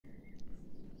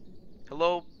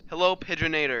Hello,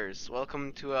 Pigeonators.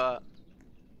 Welcome to a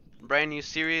brand new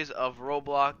series of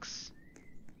Roblox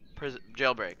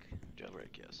Jailbreak.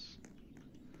 Jailbreak, yes.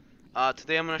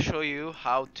 Today I'm going to show you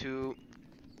how to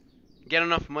get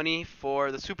enough money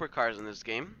for the supercars in this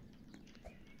game.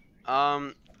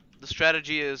 The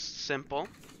strategy is simple.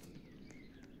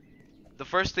 The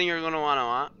first thing you're going to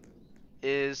want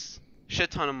is shit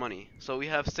ton of money. So we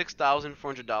have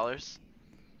 $6,400.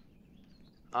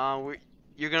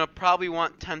 You're going to probably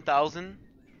want 10,000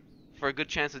 for a good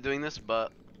chance of doing this,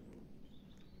 but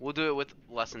we'll do it with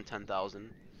less than 10,000.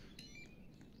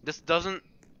 This doesn't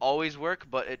always work,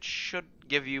 but it should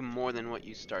give you more than what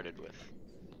you started with.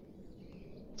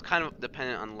 It's kind of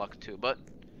dependent on luck too, but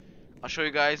I'll show you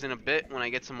guys in a bit when I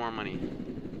get some more money.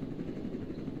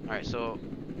 Alright, so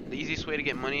the easiest way to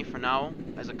get money for now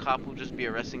as a cop will just be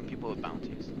arresting people with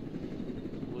bounties.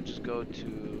 We'll just go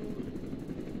to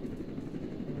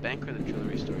bank or the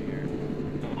jewelry store here.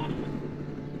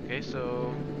 Okay,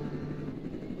 so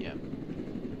yeah.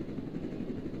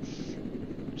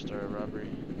 Start a robbery.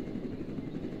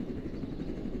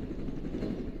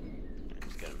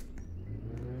 Let's get him.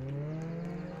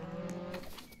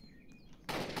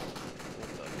 What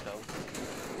the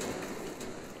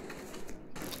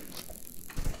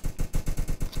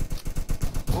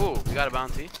hell? Ooh, we got a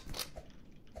bounty.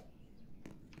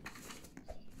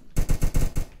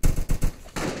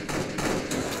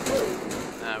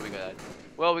 Nah, we got.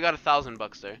 Well, we got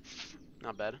 $1,000 there.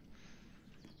 Not bad.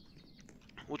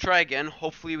 We'll try again.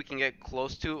 Hopefully we can get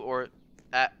close to or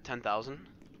at 10,000.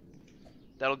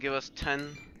 That'll give us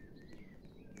 10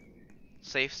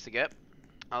 safes to get.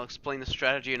 I'll explain the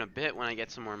strategy in a bit when I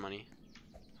get some more money.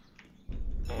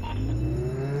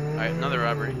 Alright, another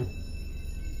robbery. I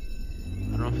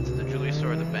don't know if it's at the jewelry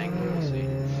store or the bank. We'll see.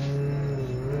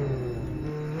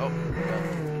 Oh,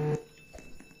 yeah.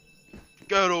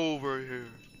 Get over here.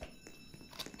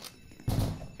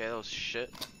 Okay, that was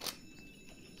shit.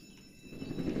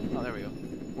 Oh, there we go.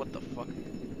 What the fuck?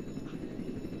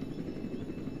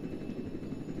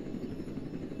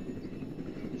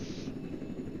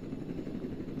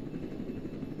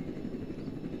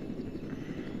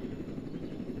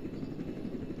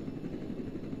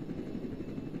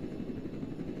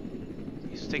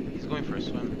 He's going for a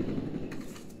swim.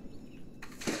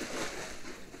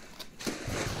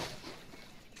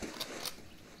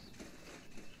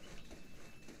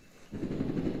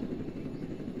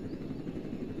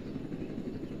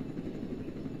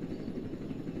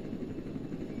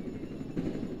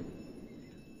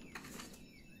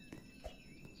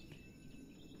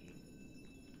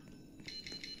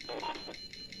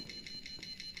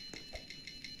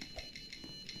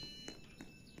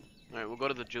 Alright, we'll go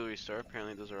to the jewelry store.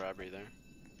 Apparently there's a robbery there.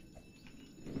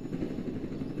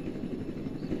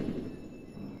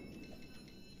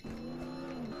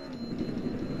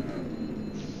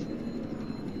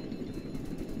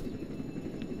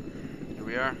 Here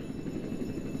we are.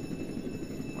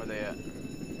 Where are they at?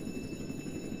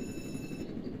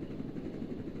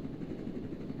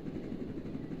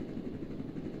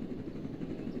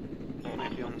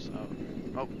 Might be almost out.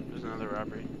 Oh, there's another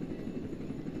robbery.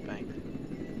 Bank.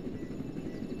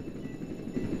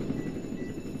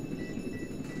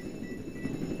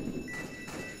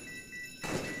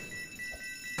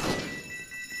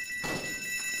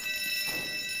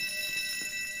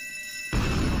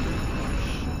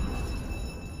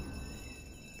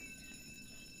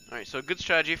 Alright, so a good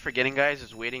strategy for getting guys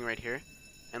is waiting right here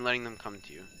and letting them come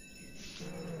to you.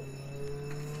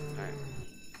 Alright.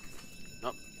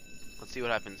 Nope. Let's see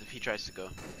what happens if he tries to go.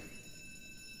 Alright,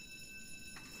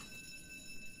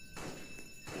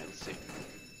 let's see.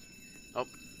 Oh.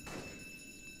 Let's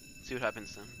see what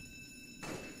happens then.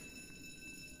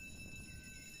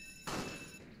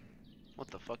 What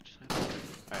the fuck just happened?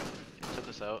 Alright, took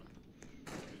us out.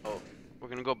 Oh, we're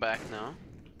gonna go back now.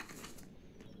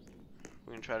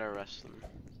 We're gonna try to arrest them.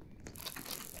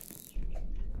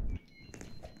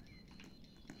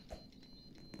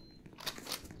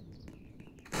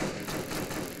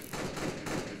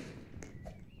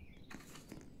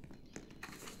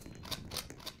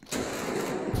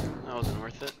 That wasn't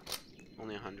worth it.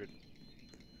 Only 100.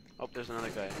 Oh, there's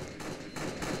another guy.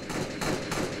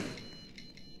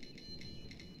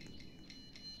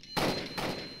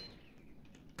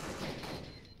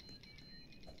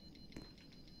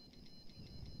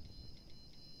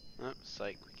 Oh,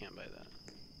 psych, we can't buy that.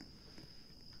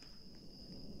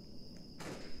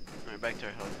 Alright, back to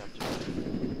our helicopter.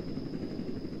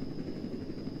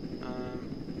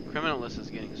 Criminal list is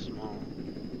getting small.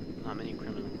 Not many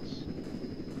criminals.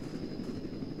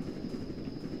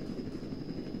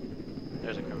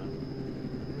 There's a criminal.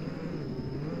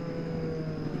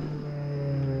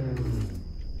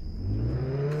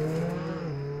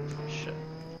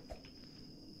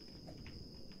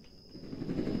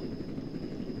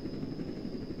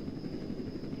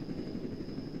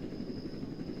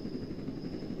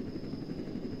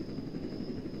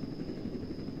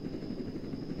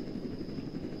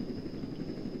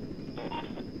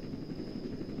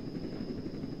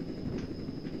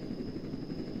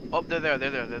 Oh, they're there, they're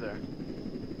there, they're there.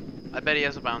 I bet he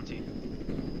has a bounty.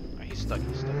 Alright, he's stuck,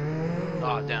 he's stuck.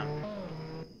 Aw, damn.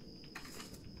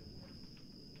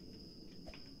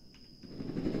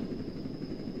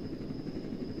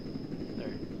 There.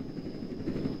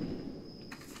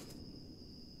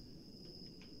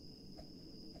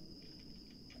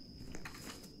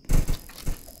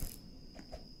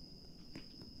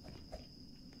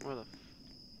 Where'd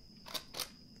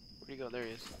he go? There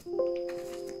he is.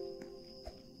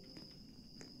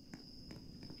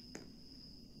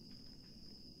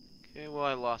 Okay, well,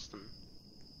 I lost him.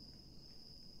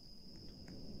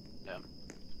 Damn.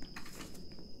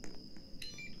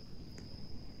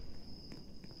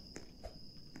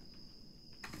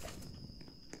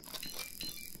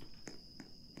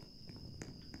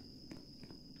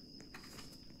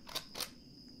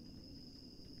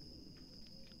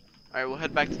 Alright, we'll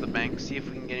head back to the bank, see if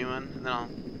we can get anyone, and then I'll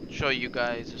show you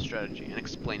guys a strategy and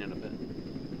explain it a bit.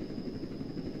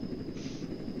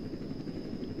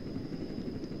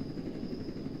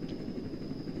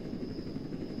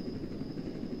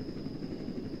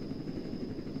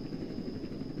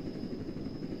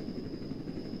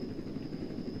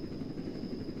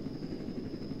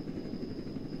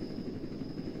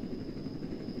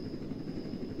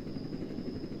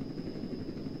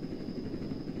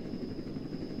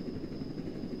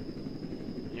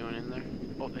 Anyone in there?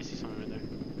 Oh, I see someone right there.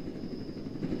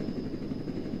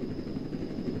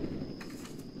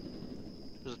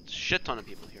 There's a shit ton of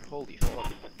people here. Holy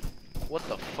fuck. What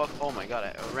the fuck? Oh my god,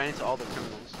 I ran into all the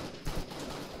criminals.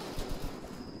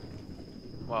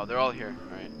 Wow, they're all here.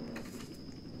 Alright.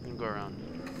 We can go around.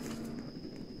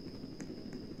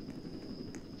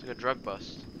 It's like a drug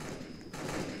bust.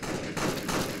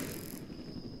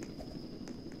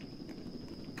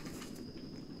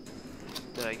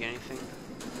 Did I get anything?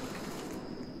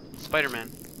 Spider-Man.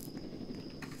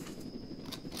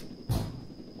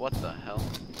 What the hell?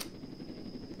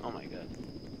 Oh my god.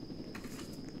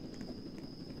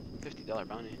 $50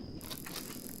 bounty.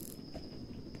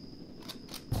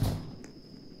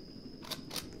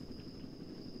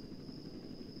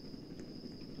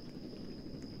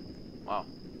 Wow.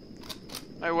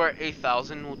 Alright, we're at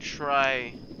 8,000. We'll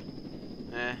try...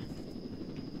 I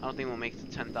don't think we'll make it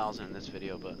to 10,000 in this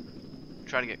video, but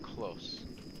try to get close.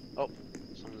 Oh,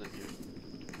 someone's in here.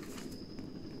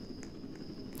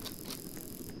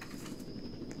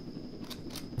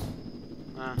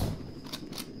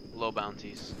 Low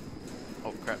bounties.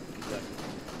 Oh crap, he's back.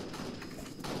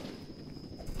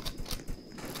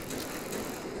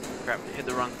 Crap, I hit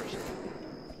the wrong person.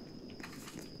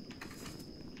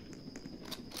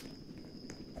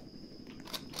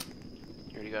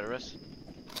 You already got arrested.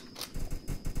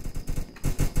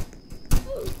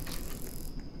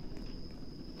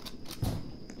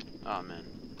 Oh man.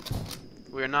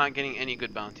 We are not getting any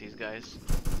good bounties, guys.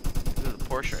 This is a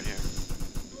Porsche right here.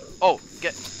 Oh,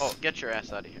 get your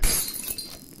ass out of here.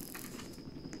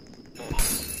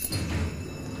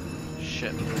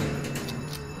 Shit.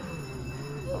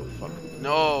 Oh fuck.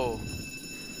 No.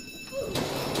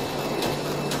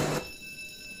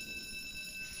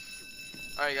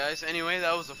 Alright guys, anyway,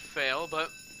 that was a fail,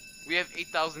 but we have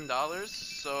 $8,000,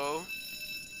 so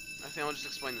I think I'll just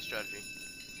explain the strategy.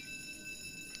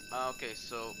 Okay,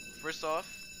 so first off,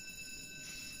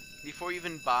 before you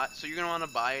even buy, so you're going to want to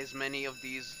buy as many of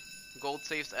these gold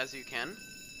safes as you can,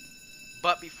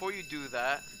 but before you do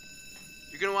that,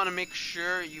 you're going to want to make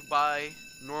sure you buy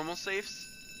normal safes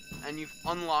and you've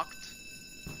unlocked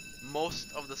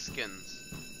most of the skins.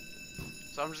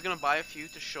 So I'm just going to buy a few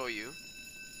to show you.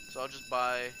 So I'll just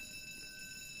buy...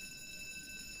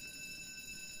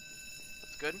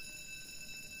 That's good.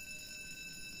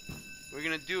 What you're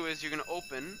going to do is you're going to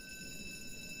open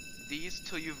these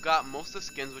till you've got most of the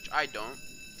skins, which I don't,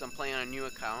 because I'm playing on a new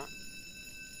account.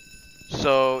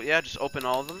 So yeah, just open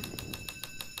all of them.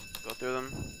 Go through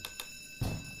them.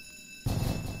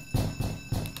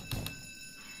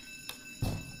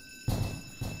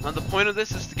 Now the point of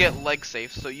this is to get leg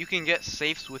safes, so you can get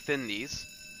safes within these,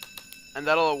 and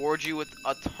that'll award you with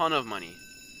a ton of money.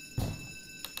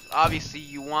 Obviously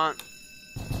you want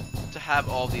to have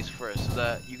all these first so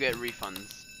that you get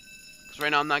refunds. Because right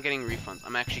now I'm not getting refunds,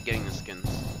 I'm actually getting the skins,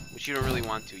 which you don't really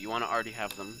want to. You want to already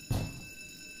have them.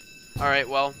 Alright,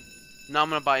 well, now I'm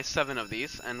going to buy 7 of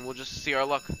these, and we'll just see our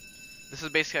luck. This is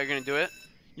basically how you're going to do it.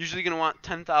 Usually you're going to want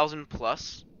 10,000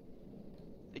 plus.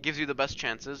 It gives you the best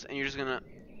chances, and you're just going to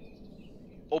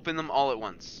open them all at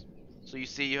once. So you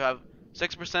see you have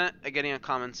 6% at getting a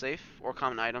common safe or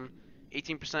common item,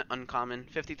 18% uncommon,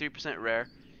 53% rare,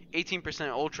 18%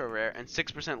 ultra rare, and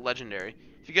 6% legendary.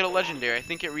 If you get a legendary, I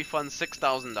think it refunds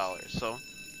 $6,000. So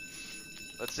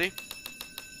let's see.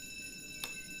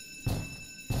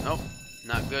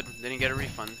 Not good. Didn't get a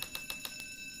refund.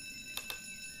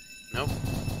 Nope.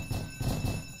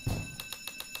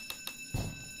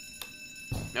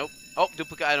 Nope. Oh,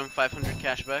 duplicate item, 500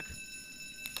 cashback.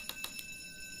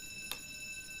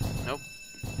 Nope.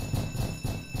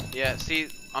 Yeah, see,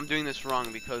 I'm doing this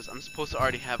wrong because I'm supposed to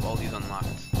already have all these unlocked.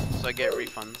 So I get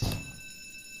refunds.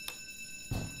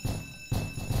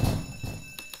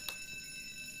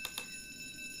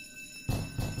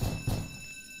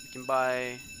 You can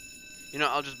buy... You know,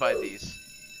 I'll just buy these.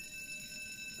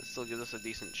 That still gives us a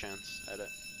decent chance at it.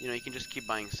 You know, you can just keep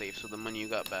buying safes with the money you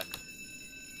got back.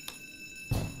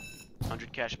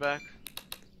 100 cash back.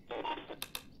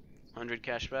 100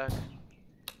 cash back.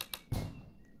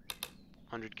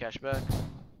 100 cash back.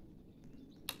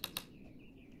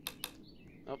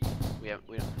 Oh, we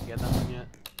don't get that one yet.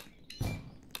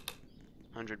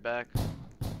 100 back.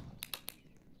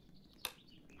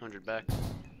 100 back.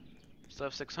 Still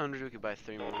have 600. We could buy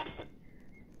 3 more.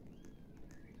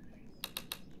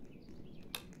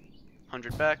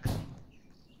 100 back.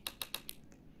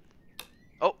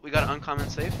 Oh, we got an uncommon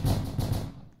safe.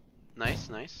 Nice,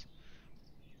 nice.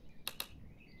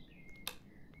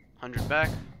 100 back.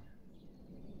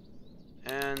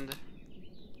 And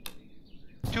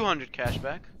 200 cash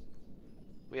back.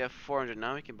 We have 400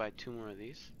 now. We can buy 2 more of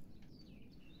these.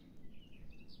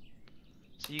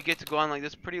 So you get to go on like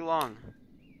this pretty long.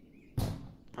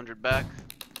 100 back.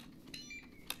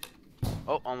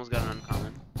 Oh, almost got an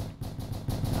uncommon.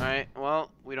 Alright,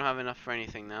 well, we don't have enough for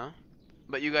anything now.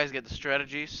 But you guys get the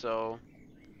strategy, so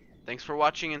thanks for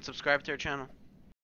watching and subscribe to our channel.